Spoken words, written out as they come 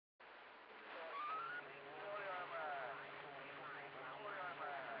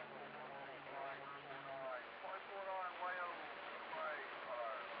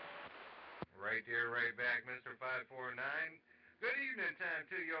Right there, right back, Mr. 549. Good evening time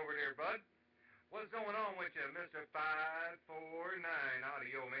to you over there, bud. What's going on with you, Mr. 549?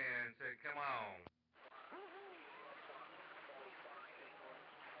 Audio man said, come on.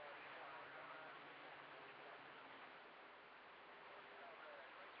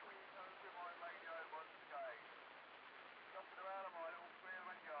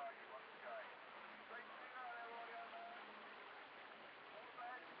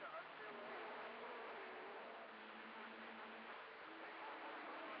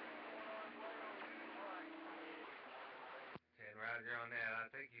 Roger on that. I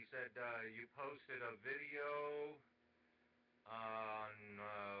think you said you posted a video on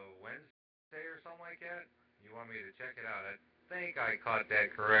Wednesday or something like that. You want me to check it out? I think I caught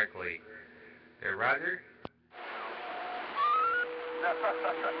that correctly. There, Roger? I'm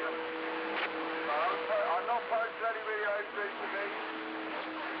not posting any videos recently.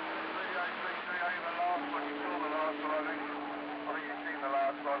 Videos recently, only the last one. You saw the last one, I think. I think you've seen the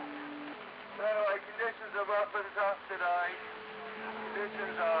last one. But anyway, conditions are rough and tough today.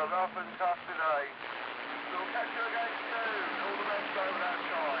 Conditions are rough and tough today. We'll catch you again soon. All the best over that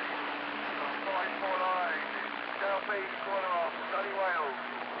side. 549, southeast corner of sunny Wales.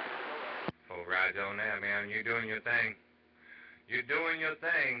 Oh, Roger on that, man. You're doing your thing. You're doing your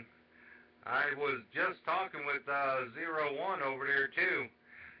thing. I was just talking with 01 over there too.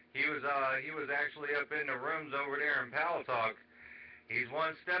 He was actually up in the rooms over there in Pal Talk. He's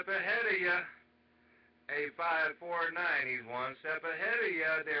one step ahead of you. A549, he's one step ahead of you.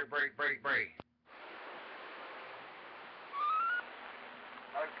 There, break. Okay, then.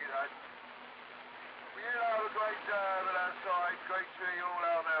 Well, you have a great day over that side. Great to hear you all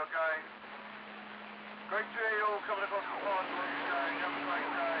out there again. Great to hear you all coming across the pond once again. Have a great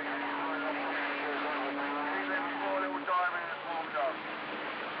day. Enjoy that. Keep them poor little diamonds warmed up.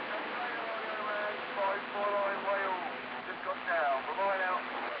 Have a great audio man. 549 Wales. Just got down. Bye-bye now.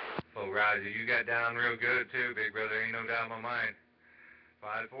 Oh, Roger, you got down real good too, big brother. Ain't no doubt in my mind.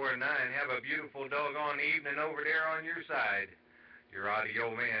 549, have a beautiful doggone evening over there on your side. Your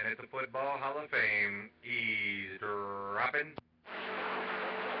audio man at the Football Hall of Fame. Eavesdropping.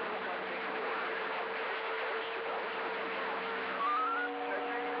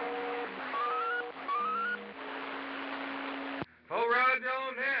 Oh, Roger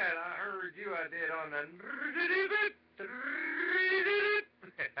on that. I heard you. I did on the...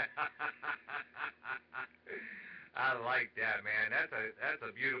 I like that, man. That's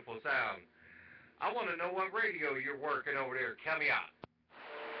a beautiful sound. I want to know what radio you're working over there. Tell me out.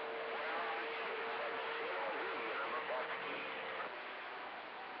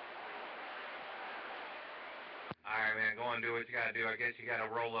 Alright, man, go and do what you gotta do. I guess you gotta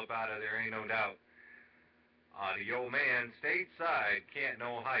roll up out of there, ain't no doubt. Audio man, stateside, Canton,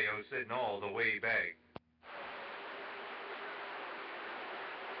 Ohio, sitting all the way back.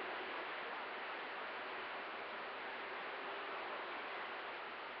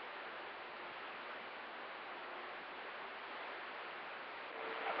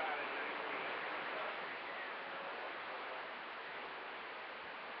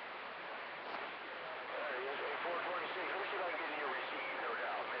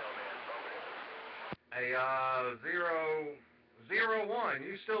 Hey, 01,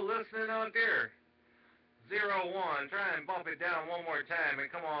 you still listening out there? 01, try and bump it down one more time and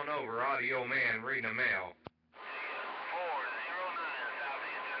come on over, audio man, reading the mail. 409,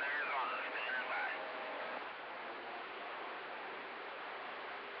 southeastern Arizona, standing by.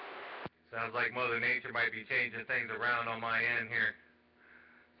 Sounds like Mother Nature might be changing things around on my end here.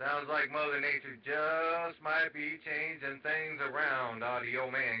 Sounds like Mother Nature just might be changing things around. Audio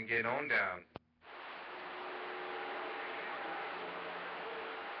man, get on down.